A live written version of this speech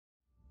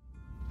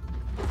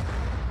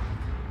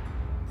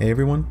Hey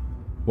everyone,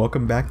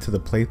 welcome back to the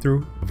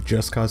playthrough of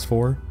Just Cause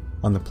 4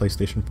 on the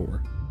PlayStation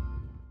 4.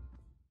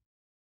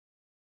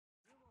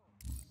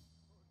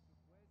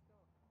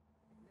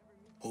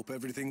 Hope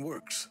everything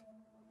works.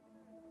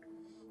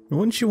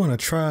 Wouldn't you want to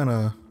try on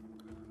a,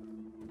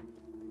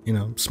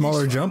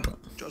 smaller jump?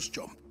 Just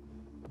jump.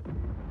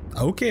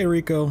 Okay,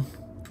 Rico.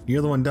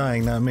 You're the one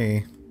dying, not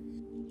me.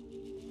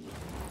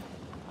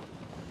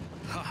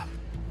 Ha!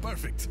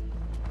 Perfect.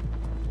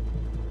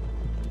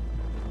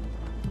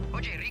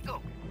 Oye,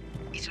 Rico.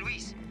 It's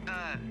Luis.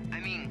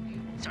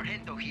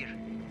 Sargento here.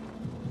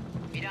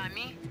 Mira a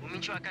mí, un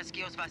mincho a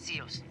casquillos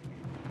vacíos.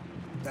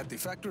 That the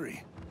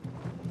factory?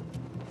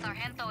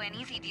 Sargento and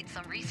Easy did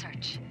some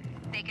research.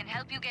 They can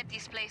help you get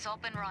this place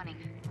up and running.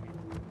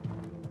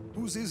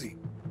 Who's Izzy?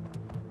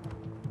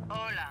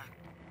 Hola.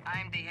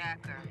 I'm the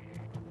hacker.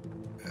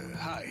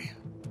 Hi.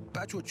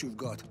 Patch what you've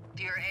got.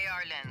 Your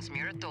AR lens,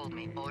 Mira told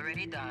me.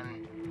 Already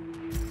done.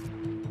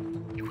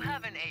 You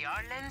have an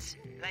AR lens?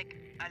 Like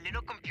a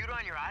little computer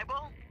on your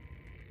eyeball?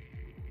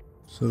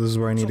 So this is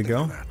where I need to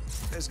go? Like that.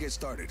 Let's get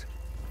started.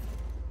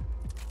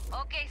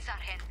 Okay,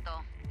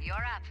 Sargento. You're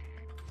up.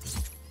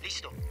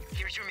 Listo.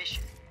 Here's your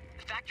mission.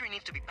 The factory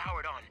needs to be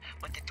powered on,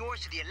 but the doors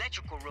to the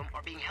electrical room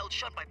are being held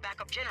shut by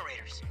backup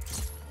generators.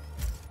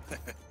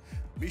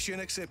 Mission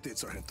accepted,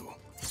 Sargento.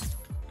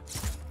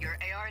 Your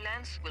AR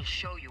lens will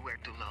show you where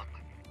to look.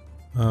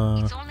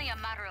 It's only a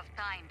matter of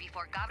time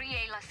before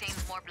Gabriela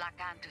sends more Black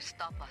Hand to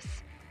stop us.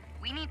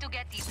 We need to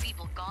get these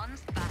people guns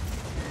fast.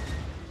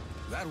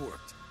 That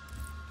worked.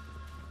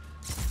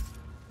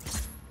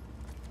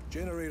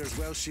 Generators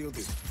well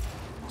shielded.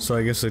 So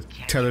I guess it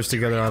tethers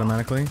together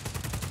automatically. I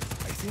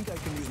think I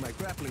can use my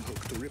grappling hook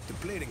to rip the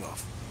plating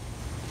off.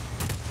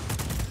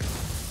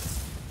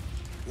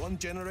 One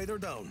generator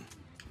down.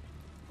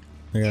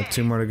 I got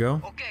 2 more to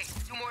go. Okay,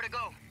 2 more to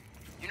go.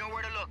 You know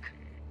where to look.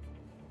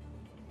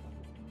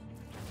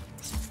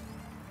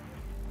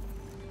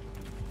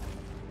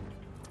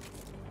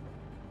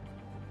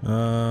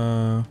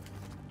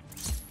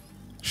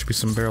 Should be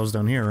some barrels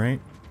down here,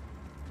 right?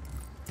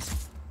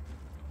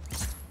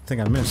 I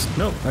think I missed.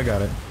 Nope, I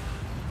got it.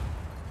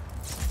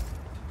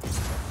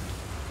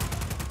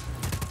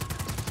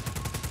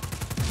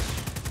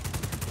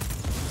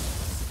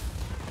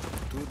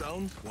 Two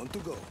down, 1 to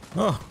go.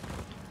 Oh,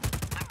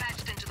 I'm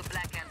patched into the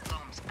Black Hand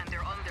zones, and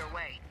they're on their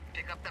way.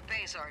 Pick up the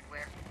base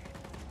hardware.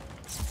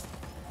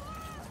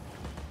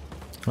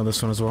 oh,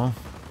 this one as well.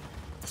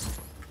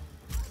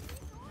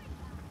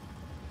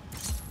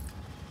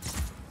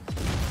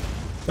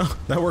 Oh,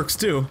 that works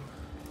too.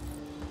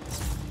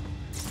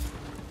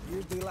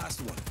 Here's the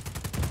last one.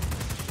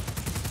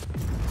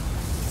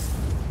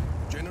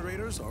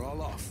 Generators are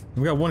all off.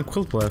 We got 1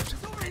 quilt left.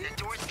 And the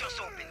doors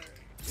just opened.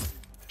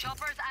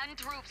 Choppers and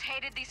troops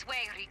headed this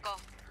way, Rico.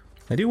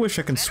 I do wish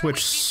I can Better switch wake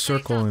this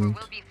circle place up or and...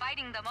 we'll be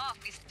fighting them off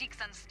with sticks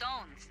and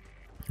stones.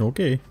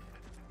 Okay.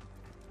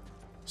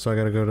 So I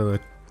gotta go to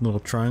the little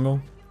triangle.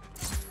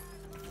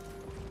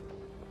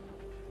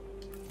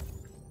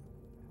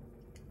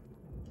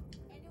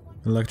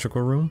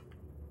 Electrical room.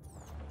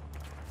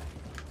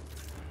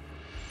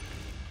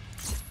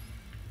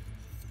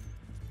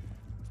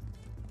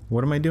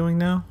 What am I doing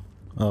now?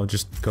 Oh,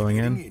 just going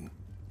in.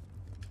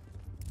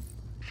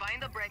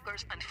 Find the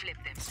breakers and flip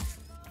them.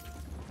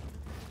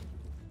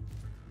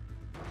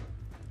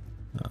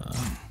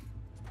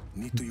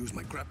 Need to use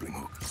my grappling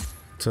hook.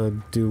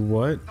 To do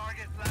what?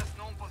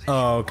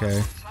 Oh,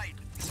 okay.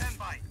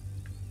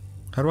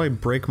 How do I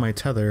break my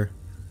tether?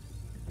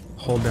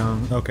 Hold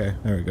down. Okay,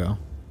 there we go.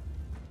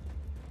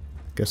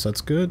 Guess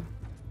that's good.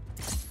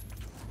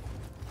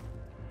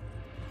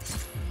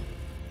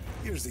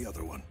 Here's the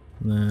other one.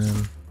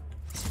 Then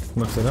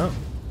lift it up.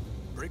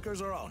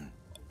 Breakers are on.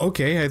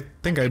 Okay, I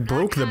think I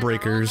broke the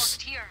breakers.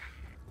 Almost here.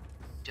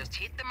 Just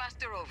hit the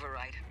master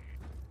override.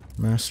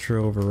 Master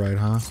override,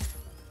 huh?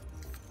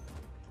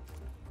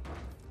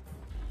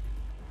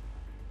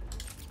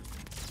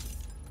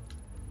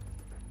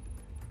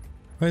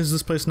 Why is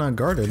this place not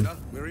guarded? Yeah,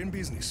 we're in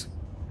business.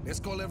 Let's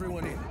call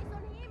everyone in.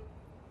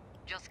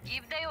 Just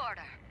give the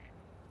order.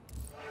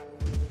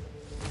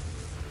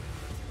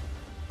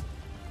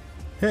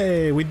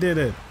 Hey, we did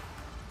it!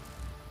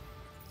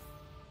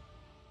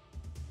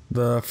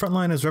 The front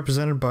line is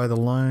represented by the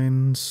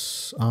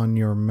lines on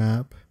your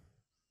map.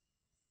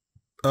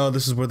 Oh,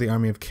 this is where the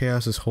Army of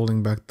Chaos is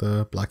holding back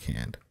the Black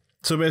Hand.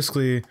 So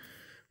basically,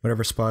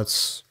 whatever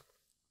spots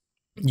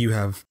you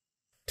have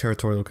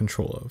territorial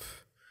control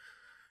of.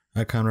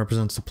 Icon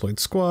represents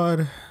deployed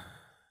squad.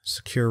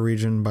 Secure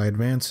region by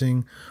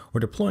advancing or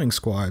deploying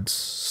squads.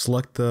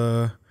 Select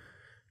the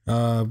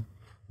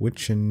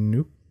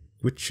Wachikuni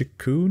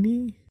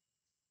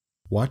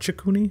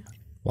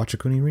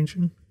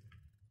region.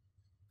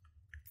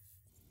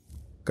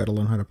 Gotta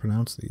learn how to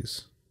pronounce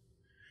these.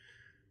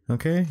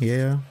 Okay,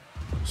 yeah.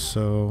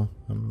 So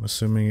I'm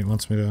assuming it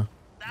wants me to.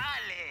 Dale,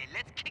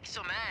 let's kick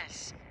some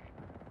ass.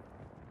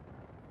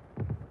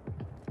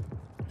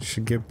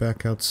 Should get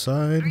back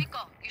outside.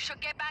 Rico, you should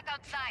get back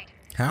outside.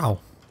 How?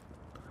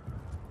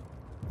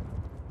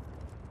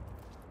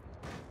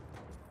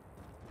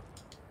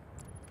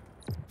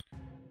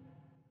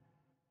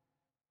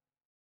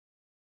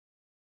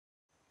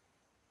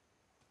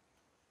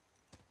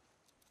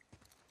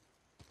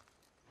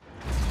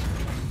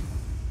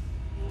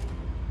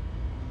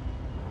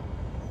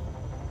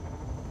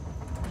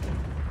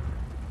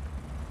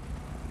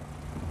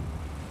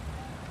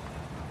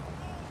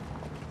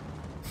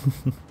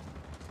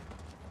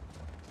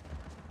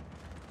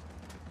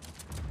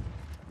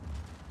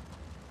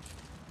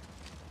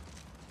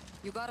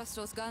 You got us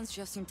those guns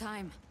just in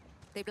time.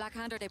 The Black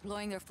Hand are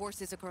deploying their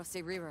forces across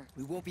the river.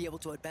 We won't be able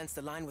to advance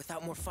the line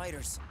without more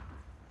fighters.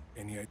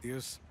 Any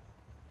ideas?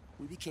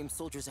 We became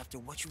soldiers after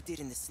what you did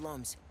in the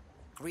slums.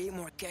 Create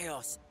more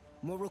chaos.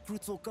 More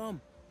recruits will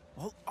come.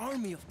 A whole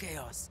army of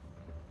chaos.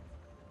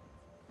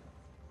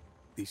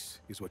 This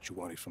is what you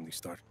wanted from the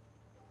start.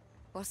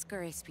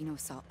 Oscar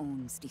Espinosa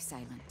owns the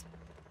Silent.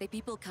 The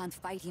people can't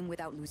fight him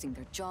without losing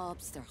their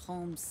jobs, their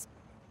homes.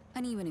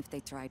 And even if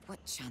they tried,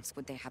 what chance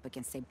would they have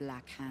against a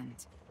Black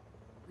Hand?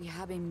 We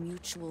have a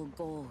mutual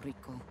goal,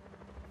 Rico.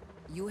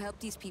 You help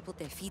these people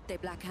defeat the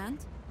Black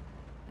Hand,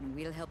 and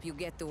we'll help you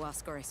get to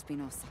Oscar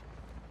Espinosa.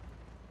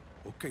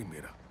 Okay,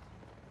 Mira.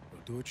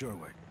 We'll do it your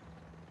way.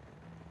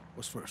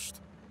 What's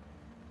first?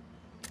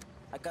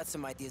 I got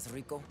some ideas,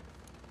 Rico.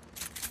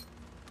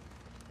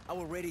 I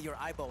will radio your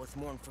eyeball with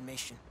more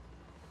information.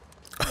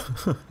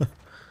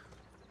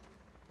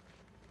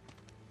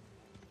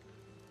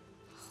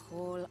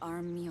 Whole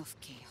army of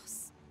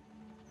chaos.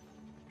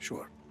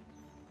 Sure.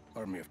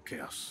 Army of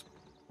Chaos.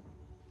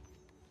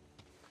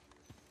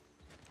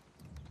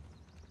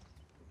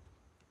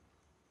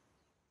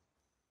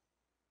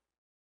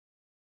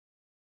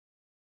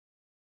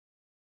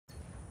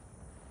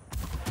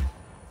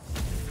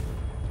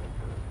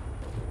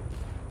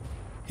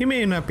 He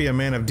may not be a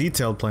man of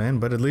detailed plan,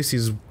 but at least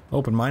he's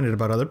open-minded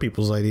about other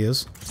people's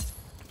ideas.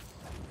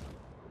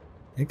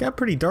 It got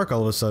pretty dark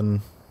all of a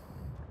sudden.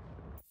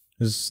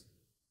 There's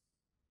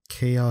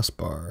Chaos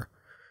Bar.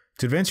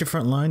 To advance your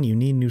front line, you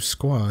need new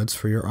squads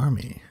for your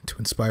army. To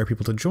inspire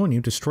people to join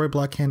you, destroy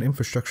Black Hand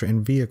infrastructure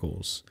and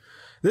vehicles.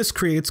 This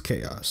creates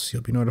chaos.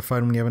 You'll be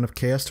notified when you have enough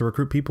chaos to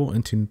recruit people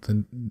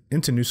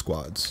into new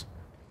squads.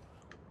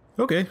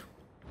 Okay.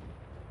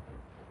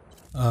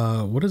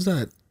 What is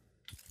that?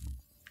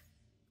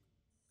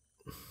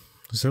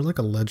 Is there like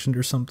a legend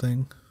or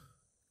something?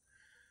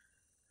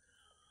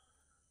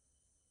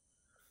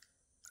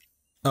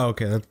 Oh,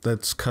 okay,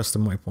 that's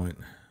custom waypoint.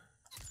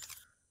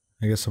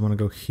 I guess I'm gonna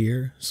go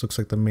here. This looks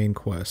like the main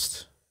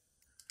quest.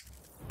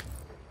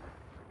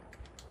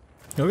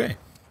 Okay.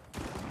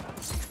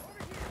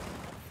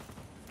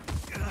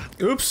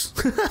 Oops.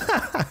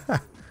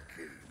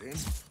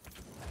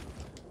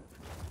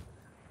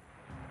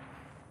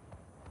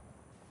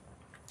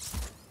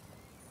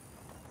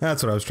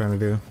 That's what I was trying to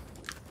do.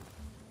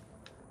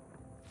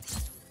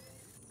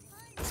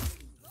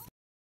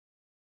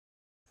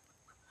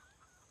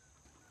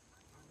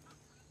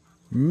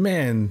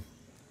 Man,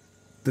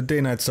 the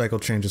day-night cycle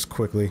changes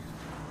quickly.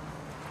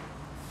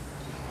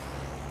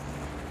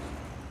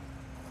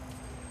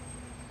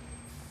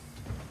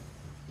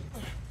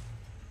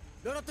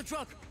 Load up the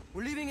truck.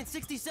 We're leaving in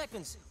 60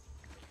 seconds.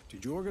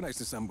 Did you organize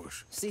this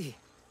ambush? See,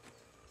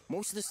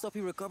 most of the stuff we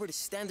recovered is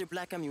standard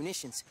black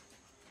ammunitions.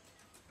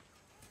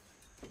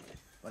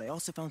 But I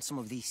also found some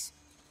of these.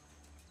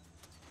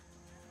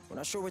 We're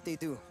not sure what they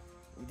do.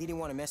 We didn't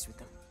want to mess with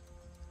them.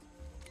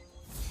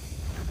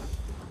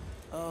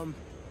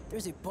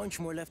 There's a bunch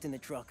more left in the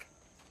truck.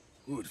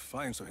 Good,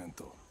 fine,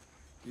 Sargento.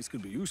 This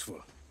could be useful.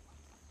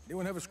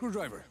 Anyone have a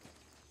screwdriver?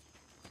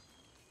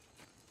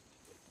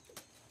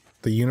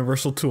 The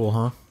universal tool,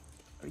 huh?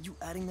 Are you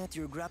adding that to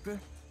your grappler?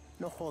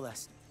 No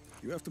jodas.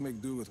 You have to make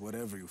do with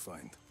whatever you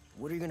find.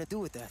 What are you gonna do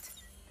with that?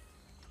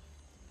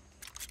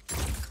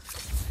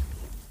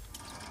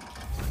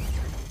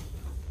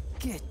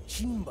 Que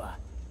chimba!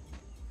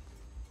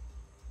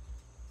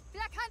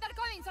 Black Hand are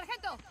coming,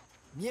 Sargento!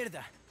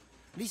 Mierda!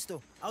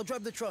 Listo, I'll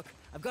drive the truck.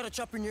 I've got a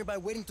chopper nearby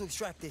waiting to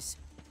extract this.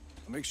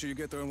 I'll make sure you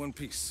get there in one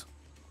piece.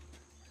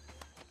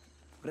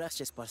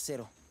 Gracias,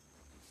 parcero.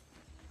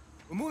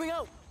 We're moving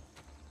out!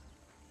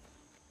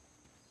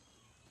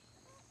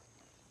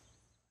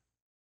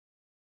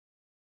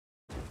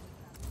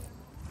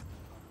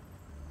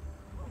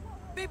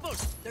 People!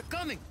 They're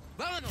coming!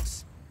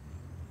 Vámonos!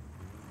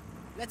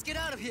 Let's get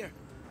out of here!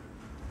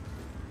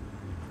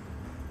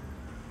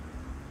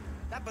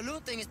 That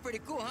balloon thing is pretty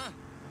cool, huh?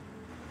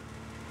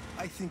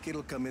 I think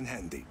it'll come in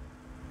handy.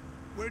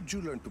 Where'd you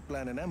learn to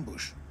plan an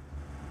ambush?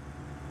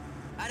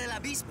 Out of la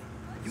Bispe.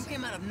 You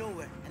came out of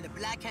nowhere, and the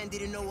Black Hand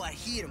didn't know what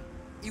hit him.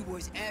 It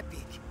was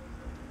epic.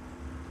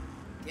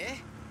 ¿Qué?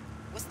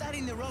 What's that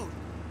in the road?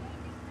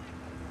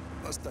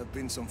 Must have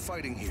been some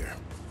fighting here.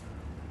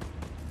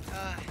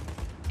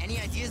 Any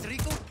ideas,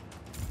 Rico?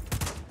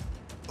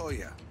 Oh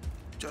yeah,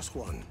 just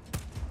one.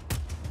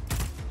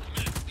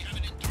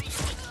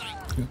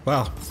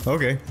 Wow,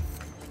 okay.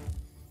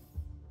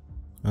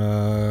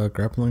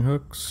 Grappling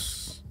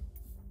hooks.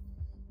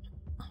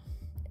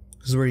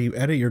 This is where you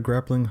edit your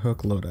grappling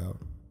hook loadout.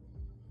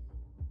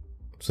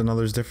 So now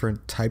there's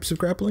different types of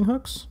grappling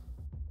hooks.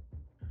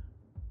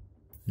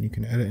 And you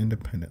can edit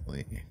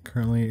independently.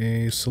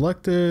 Currently A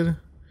selected.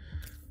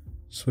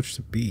 Switch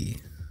to B.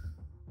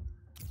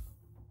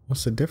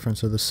 What's the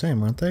difference? They're the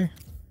same, aren't they?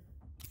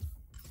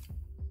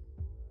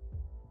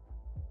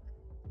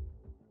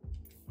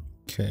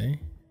 Okay.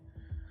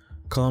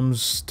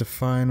 Columns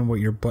define what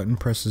your button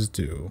presses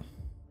do.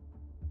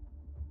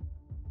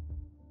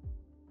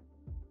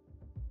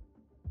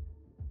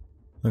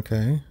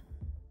 Okay.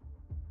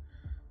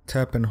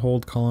 Tap and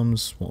hold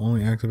columns will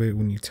only activate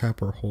when you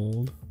tap or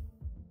hold.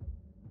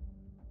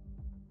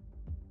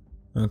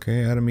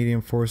 Okay, add a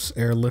medium force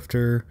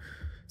airlifter.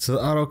 So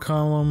the auto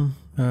column,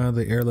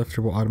 the airlifter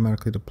will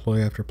automatically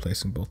deploy after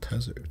placing both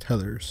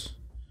tethers.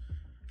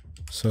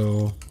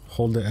 So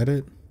hold to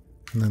edit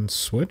and then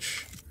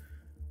switch.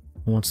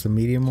 Once the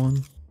medium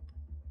one.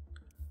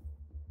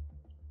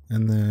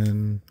 And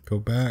then go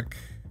back.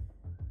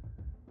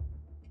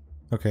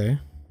 Okay.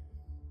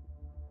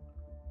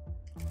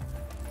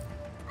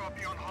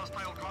 Copy on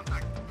hostile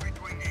contact. Free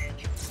to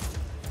engage.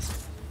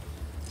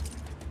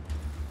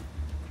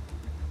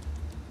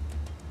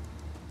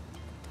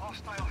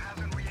 Hostile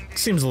hasn't re-engaged.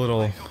 Seems a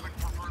little.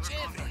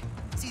 Jeffrey,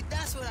 see,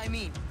 that's what I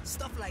mean.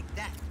 Stuff like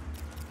that.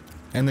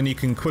 And then you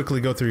can quickly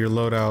go through your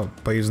loadout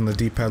by using the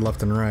D-pad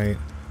left and right.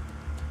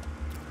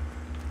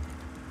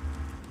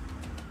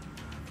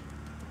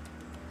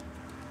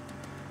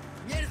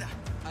 Mierda!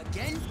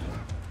 Again?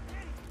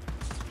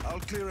 I'll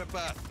clear a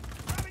path.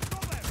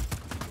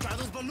 Try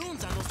those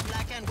balloons on those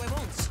black hand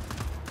huevons.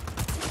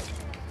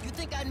 You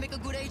think I'd make a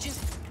good agent?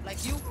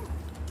 Like you?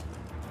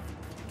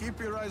 Keep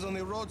your eyes on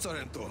the road,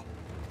 Sargento.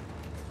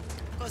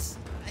 Cause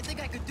I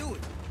think I could do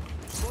it.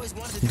 I've always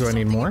wanted to Do I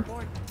need something more?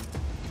 important.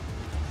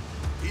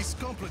 He's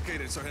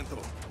complicated, Sargento.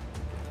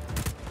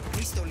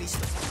 Listo,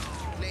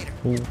 listo. Later.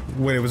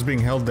 Wait, it was being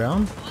held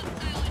down?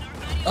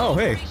 Oh,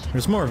 hey,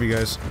 there's more of you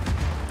guys.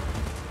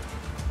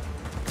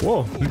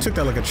 Whoa, you took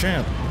that like a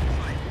champ.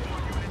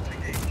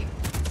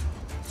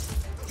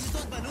 Use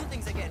those balloon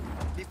things again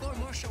before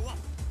more show up.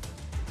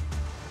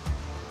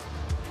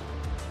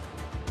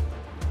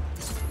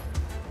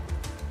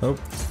 Oh.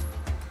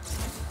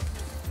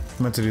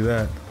 I meant to do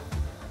that.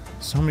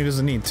 So how many does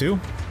it need? 2?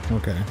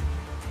 Okay.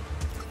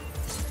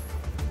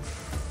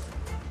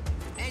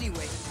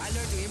 Anyway, I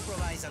learned to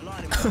improvise a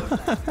lot in my old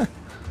life.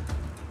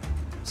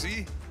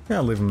 See? Yeah,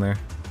 I'll leave them there.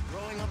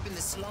 Growing up in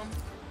the slum,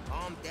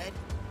 mom dead,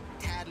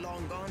 dad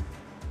long gone,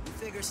 you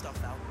figure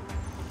stuff out.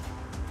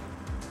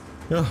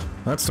 Yeah,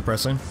 that's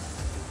depressing.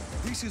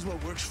 This is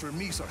what works for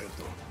me,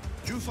 Sargento.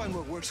 You find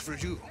what works for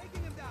you.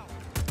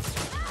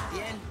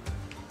 The end,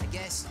 I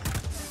guess.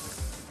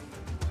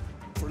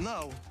 For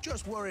now,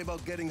 just worry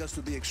about getting us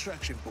to the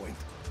extraction point.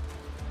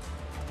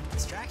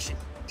 Distraction.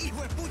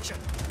 Pucha.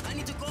 I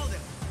need to call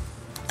them.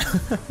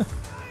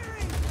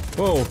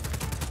 Whoa.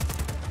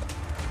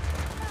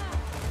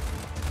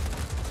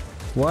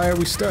 Why are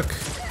we stuck?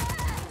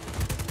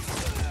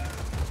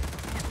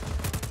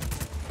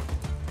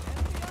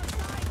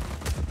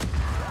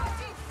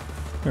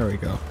 There we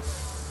go.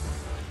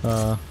 You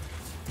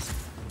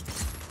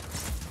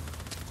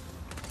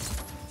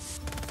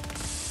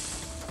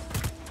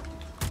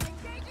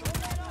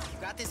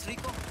got this,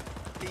 Rico?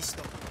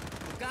 Listo.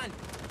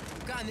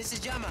 Bucan, this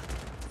is Llama.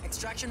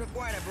 Extraction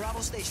required at Bravo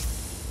Station.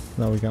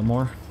 Now we got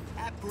more.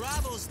 At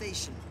Bravo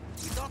Station.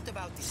 We talked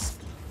about this.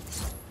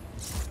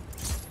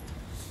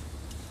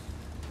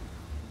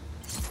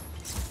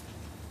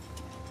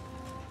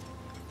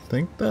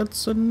 Think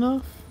that's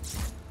enough?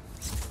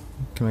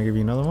 Can I give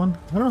you another one?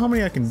 I don't know how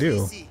many I can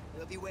do. CC,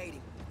 we'll be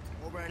waiting.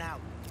 Over and out.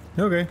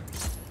 Okay.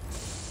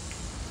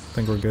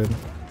 Think we're good.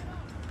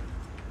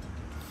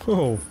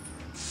 Whoa.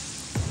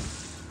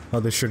 Oh,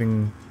 they're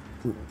shooting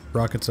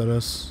rockets at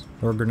us.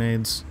 Or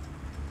grenades.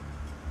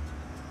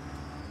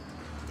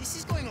 This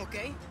is going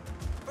okay.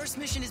 First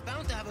mission is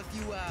bound to have a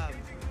few,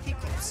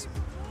 hiccups.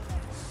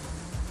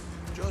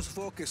 Just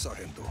focus,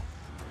 Sargento.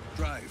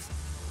 Drive.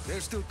 They're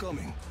still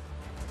coming.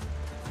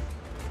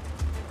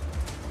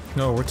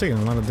 No, we're taking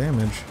a lot of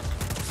damage.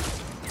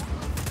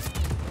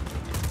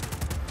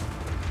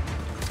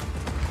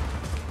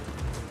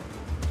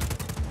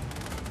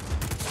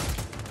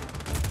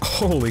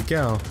 Holy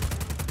cow.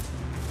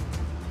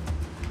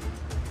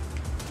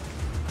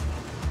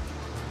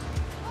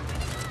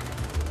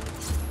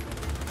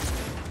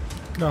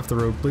 Get off the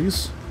road,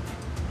 please.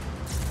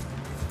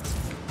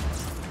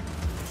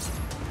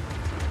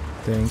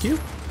 Thank you.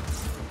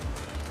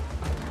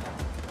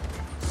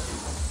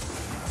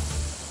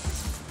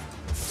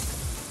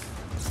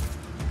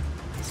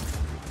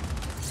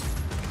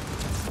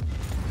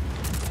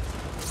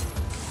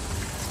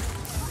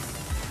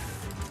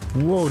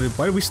 Whoa,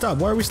 why did we stop?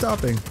 Why are we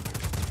stopping?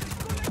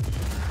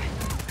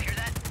 Hear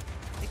that?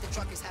 I think the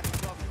truck is having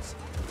problems.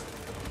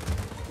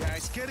 Yeah,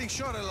 it's getting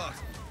shot a lot.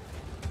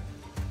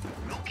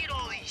 Look at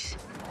all these.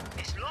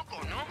 Es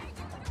loco, no?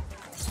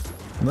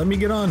 Let me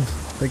get on.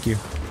 Thank you.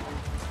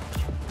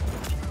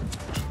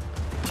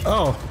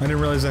 Oh, I didn't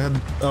realize I had...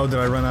 Oh, did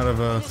I run out of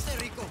Almost there,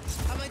 Rico.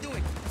 How am I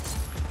doing?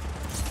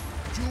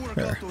 You work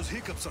There. out those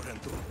hiccups,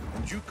 Sargento,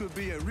 and you could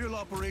be a real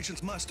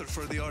operations master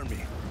for the army.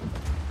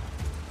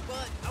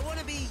 But I want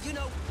to be, you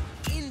know,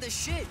 in the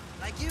shit,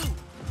 like you.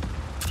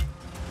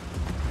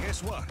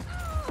 Guess what?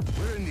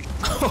 We're in the...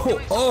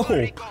 Oh, oh!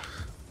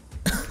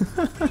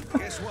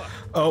 Guess what?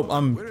 Oh,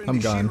 We're in I'm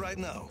the gone. shit right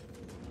now.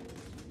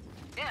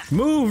 Yeah.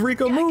 Move,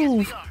 Rico, Yeah, I guess we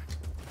move! are.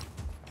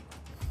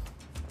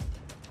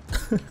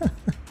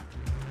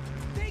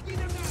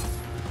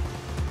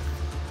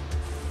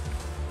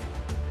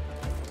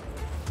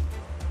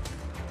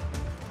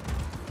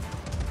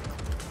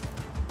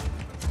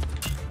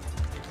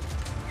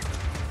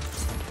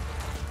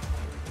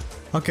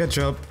 I'll catch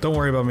up. Don't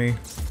worry about me.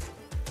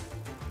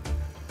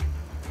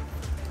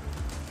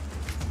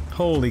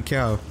 Holy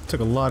cow.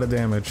 Took a lot of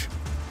damage.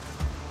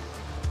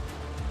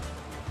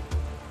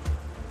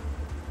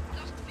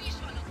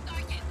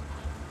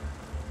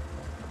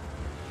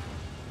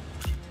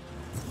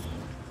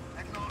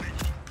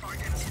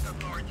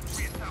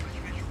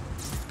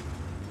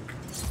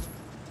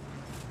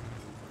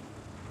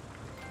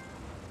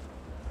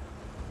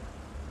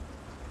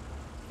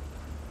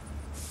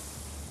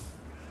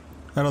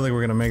 I don't think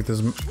we're gonna make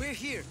this. We're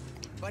here,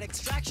 but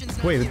extraction's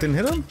not Wait, here. it didn't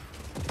hit him?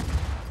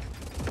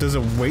 Does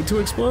it wait to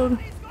explode?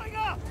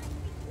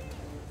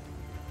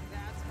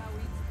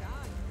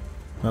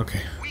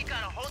 Okay. We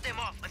gotta hold them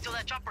off until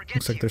that chopper gets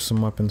Looks like here. there's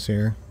some weapons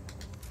here.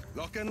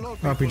 Lock and load,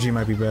 RPG people.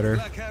 might be better.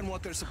 Black Hand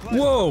want their supplies.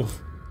 Whoa!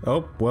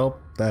 Oh, well,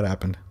 that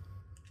happened.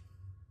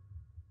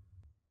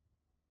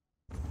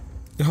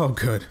 Oh,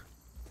 good.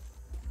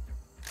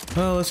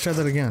 Well, let's try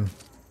that again.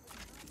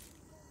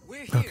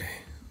 We're here, Okay.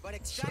 but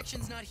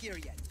extraction's not here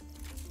yet.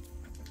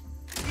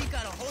 We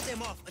gotta hold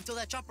them off until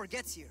that chopper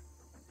gets here.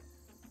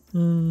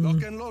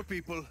 Lock and load,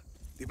 people.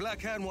 The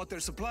Black Hand want their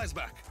supplies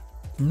back.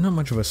 I'm not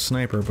much of a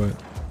sniper,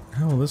 but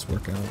how will this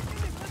work out?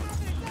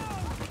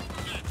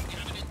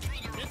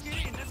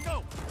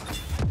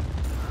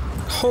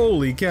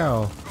 Holy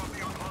cow!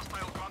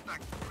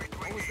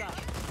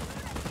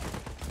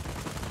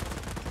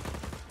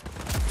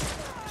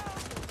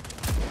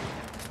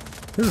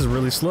 This is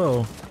really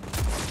slow,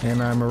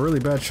 and I'm a really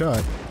bad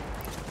shot.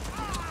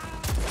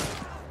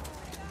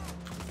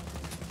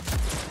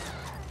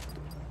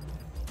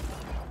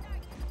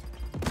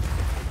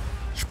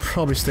 Should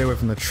probably stay away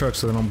from the truck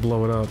so they don't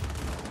blow it up.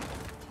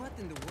 What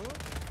in the world?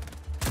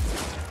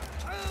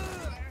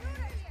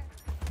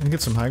 Can I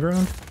get some high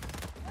ground?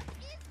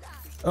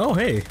 Oh,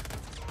 hey!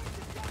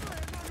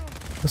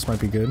 This might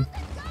be good.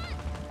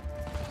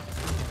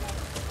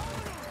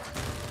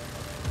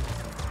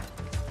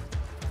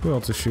 Who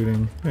else is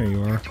shooting? There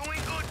you are. Doing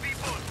good,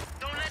 people.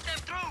 Don't let them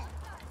through.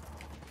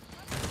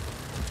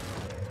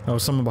 Oh,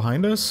 someone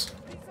behind us?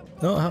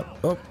 Oh,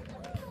 oh.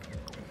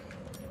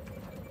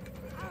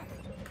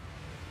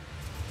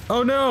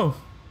 Oh no!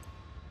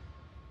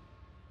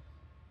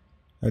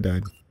 I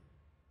died.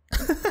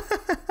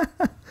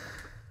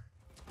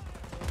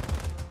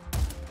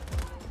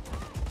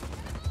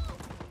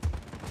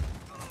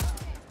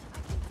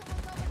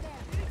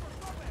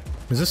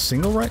 Is this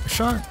single right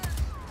shot?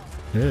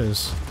 It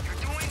is. You're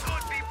doing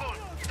good, people.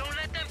 Don't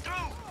let them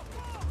through.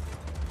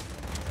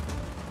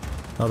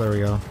 Oh, there we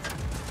go.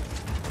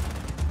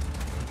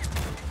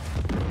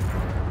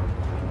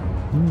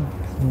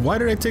 Why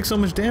did I take so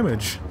much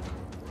damage?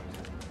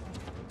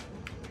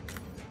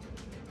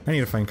 I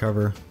need to find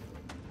cover.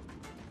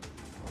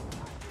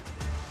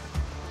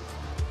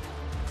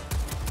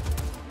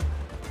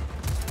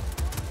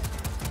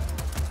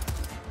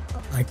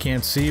 I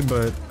can't see,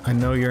 but I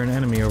know you're an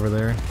enemy over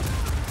there.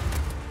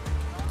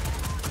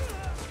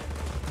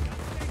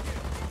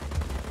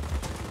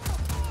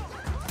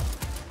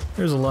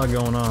 There's a lot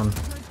going on.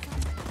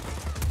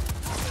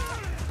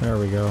 There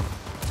we go.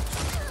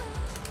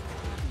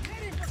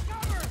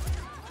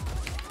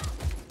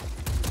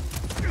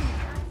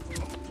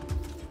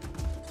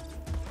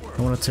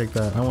 I want to take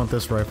that. I want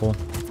this rifle.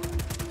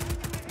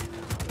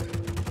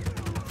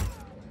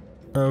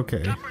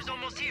 Okay. Chopper's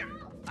almost here.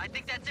 I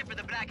think that's it for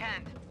the Black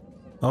Hand.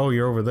 Oh,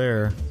 you're over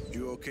there.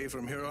 You okay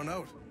from here on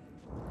out?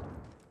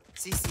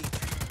 CC.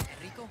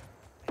 Rico,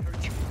 I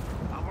heard you.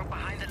 I'll work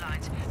behind the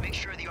lines. Make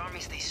sure the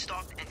army stays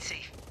stocked and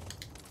safe.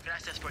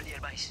 Gracias por the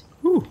advice.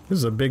 Ooh, this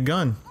is a big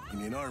gun.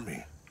 In an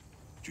army,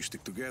 you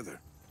stick together.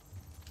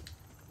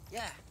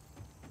 Yeah.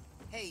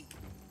 Hey,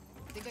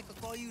 think I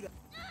could call you to...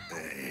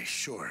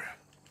 Sure.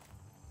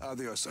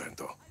 Adios,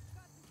 Sargento.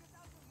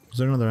 Is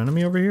there another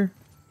enemy over here?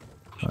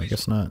 Oh, I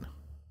guess not.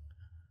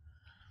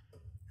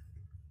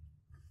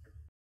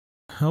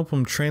 Help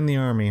them train the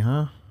army,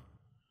 huh?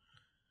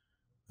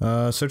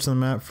 Search the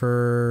map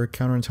for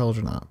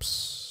counterintelligence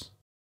ops.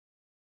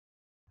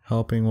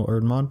 Helping will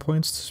earn mod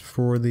points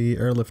for the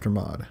airlifter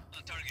mod.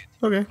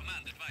 Okay.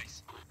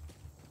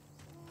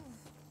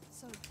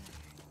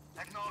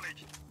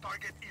 Acknowledged.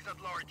 Target is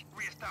at large.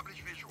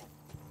 Re-establish visual.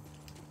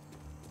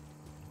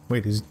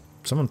 Wait, is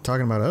someone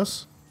talking about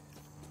us?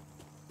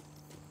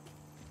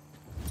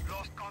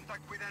 Lost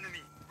contact with enemy.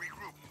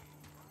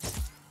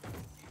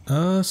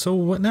 Regroup. So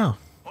what now?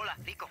 Hola,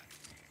 Rico.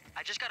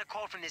 I just got a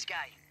call from this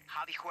guy,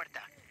 Javi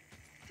Huerta.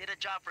 Did a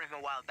job for him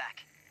a while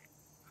back.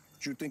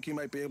 Do you think he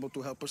might be able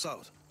to help us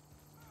out?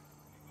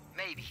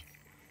 Maybe.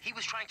 He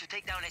was trying to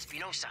take down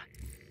Espinosa.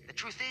 The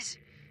truth is,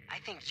 I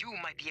think you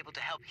might be able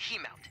to help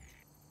him out.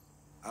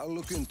 I'll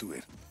look into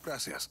it.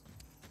 Gracias.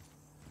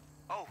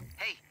 Oh,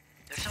 hey,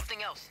 there's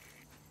something else.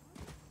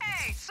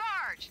 Hey,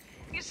 Sarge!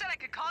 You said I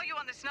could call you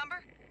on this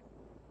number?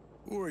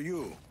 Who are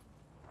you?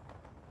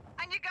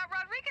 And you got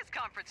Rodriguez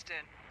conferenced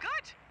in.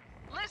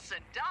 Good. Listen,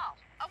 doll,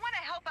 I want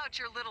to help out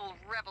your little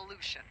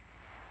revolution.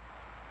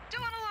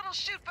 Doing a little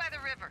shoot by the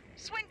river.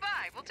 Swing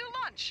by, we'll do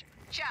lunch.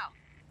 Ciao.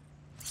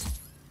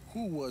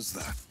 Who was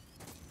that?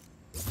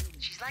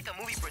 She's like a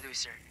movie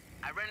producer.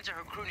 I ran into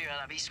her crew near El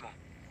Abismo.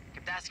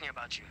 Kept asking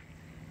about you.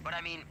 But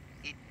I mean,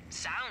 it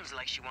sounds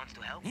like she wants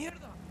to help.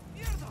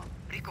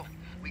 Rico,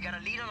 we got a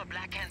lead on a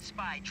Black Hand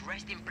spy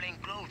dressed in plain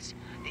clothes.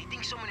 They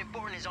think someone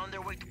important is on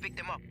their way to pick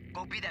them up.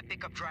 Go be that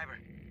pickup driver.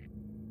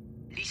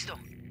 Listo.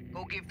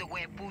 Go give the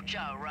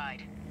Huepucha a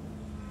ride.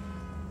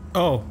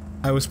 Oh,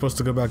 I was supposed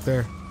to go back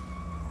there.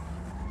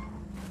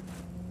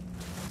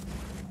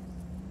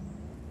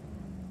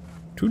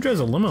 Who drives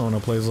a limo in a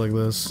place like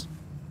this?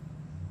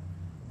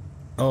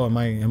 Oh, am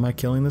I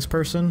killing this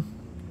person?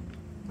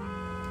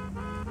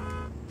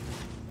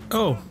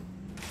 Oh!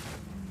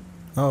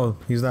 Oh,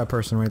 he's that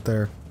person right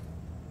there.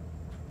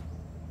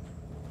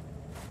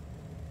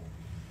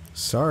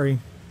 Sorry.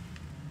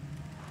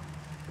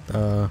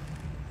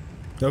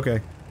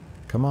 Okay.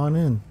 Come on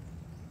in.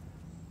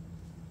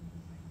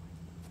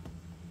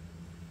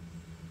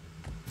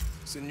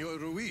 Senor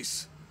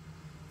Ruiz,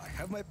 I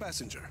have my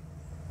passenger.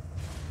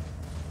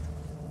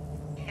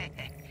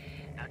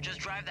 Now just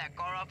drive that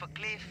car off a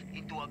cliff,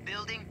 into a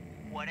building,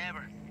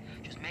 whatever.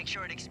 Just make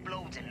sure it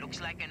explodes and looks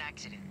like an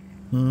accident.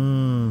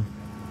 Hmm.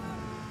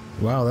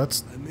 Wow,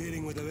 that's... I'm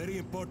meeting with a very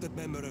important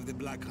member of the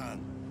Black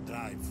Hand.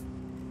 Drive.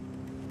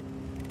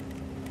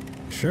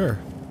 Sure.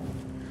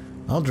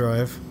 I'll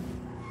drive.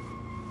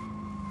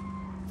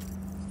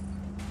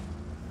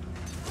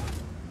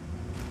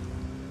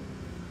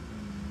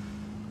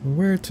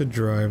 Where to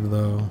drive,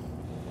 though?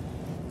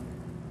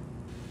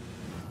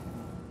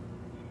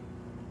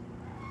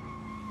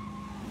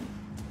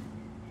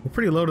 We're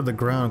pretty low to the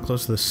ground,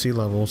 close to the sea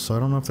level, so I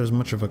don't know if there's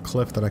much of a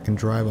cliff that I can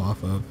drive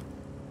off of.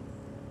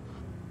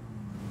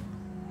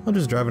 I'll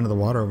just drive into the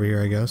water over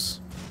here, I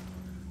guess.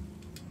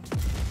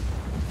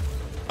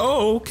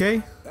 Oh,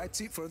 okay.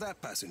 That's it for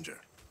that passenger.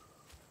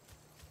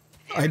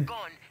 They're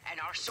gone, and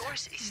our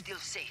source is still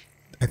safe.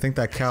 I think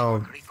that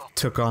cow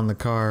took on the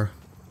car.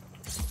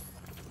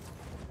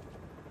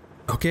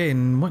 Okay,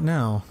 and what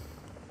now?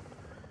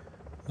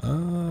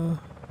 Oh.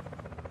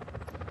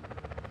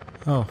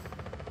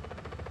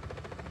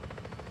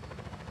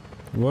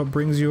 What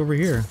brings you over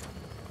here?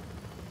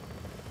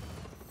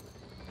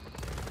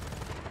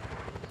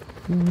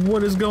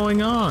 What is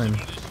going on?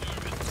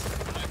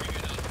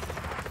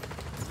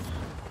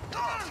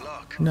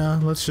 Nah,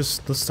 let's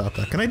stop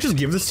that. Can I just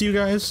give this to you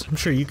guys? I'm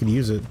sure you can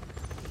use it.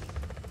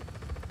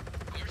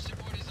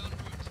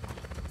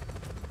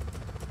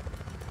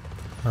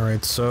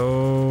 Alright,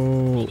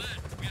 so...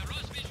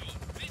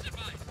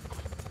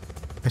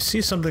 I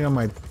see something on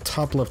my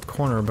top left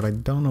corner, but I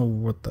don't know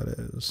what that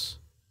is.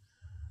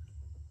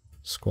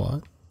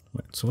 Squat?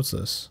 Wait, so what's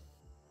this?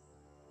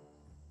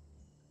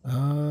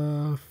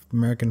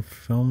 American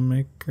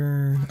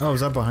filmmaker... Oh,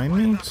 is that behind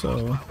me?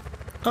 So...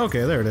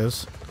 Okay, there it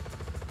is.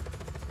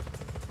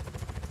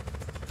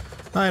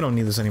 I don't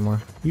need this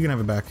anymore. You can have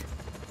it back.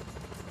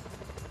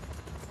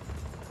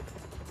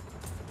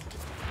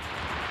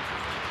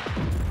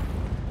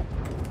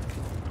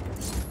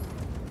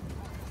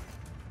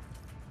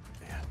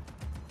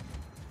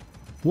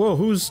 Whoa,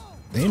 who's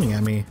aiming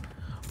at me?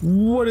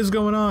 What is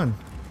going on?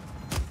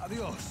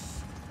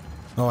 Adios.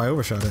 Oh, I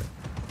overshot it.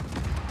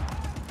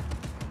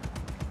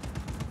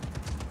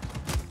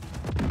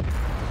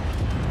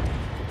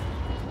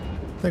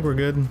 I think we're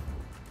good.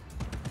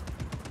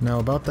 Now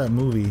about that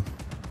movie.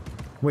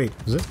 Wait,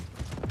 is it?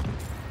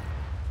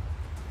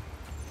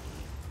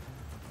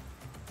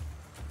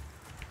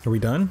 Are we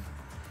done?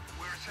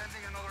 We're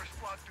sending another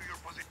squad to your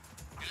position.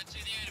 Can't see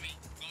the enemy.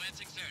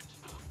 Commencing search.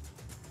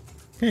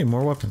 Hey,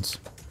 more weapons.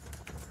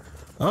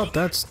 Oh,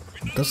 that's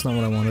not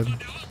what I wanted.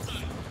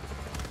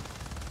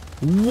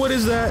 What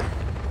is that?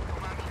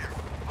 Command here.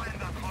 Find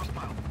that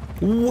hostile.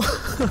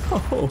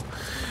 Whoa!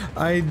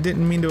 I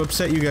didn't mean to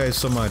upset you guys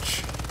so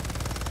much.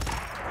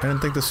 I didn't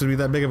think this would be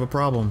that big of a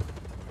problem.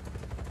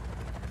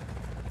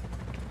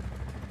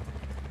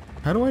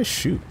 How do I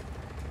shoot?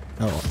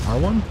 Oh,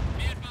 R1?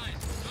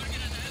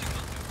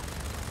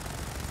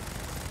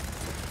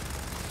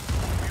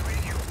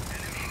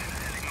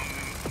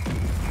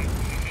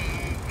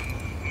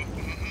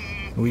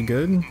 Are we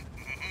good? Do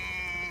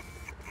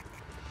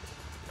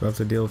I have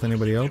to deal with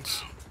anybody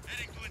else?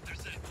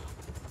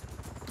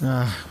 Can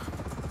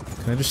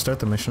I just start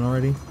the mission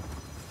already?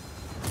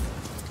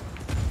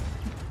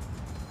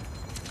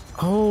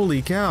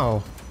 Holy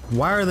cow!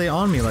 Why are they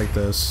on me like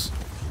this?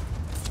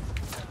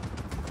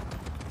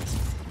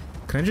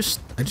 Can I just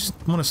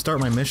want to start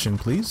my mission,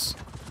 please?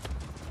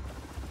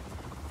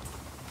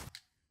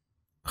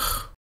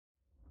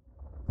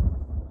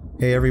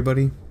 Hey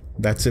everybody,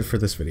 that's it for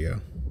this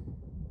video.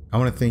 I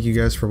want to thank you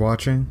guys for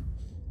watching,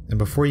 and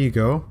before you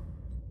go,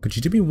 could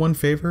you do me one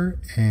favor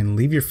and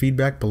leave your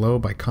feedback below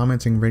by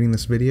commenting and rating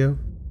this video?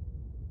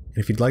 And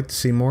if you'd like to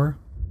see more,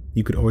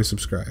 you could always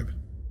subscribe.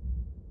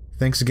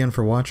 Thanks again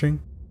for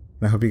watching,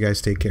 and I hope you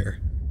guys take care.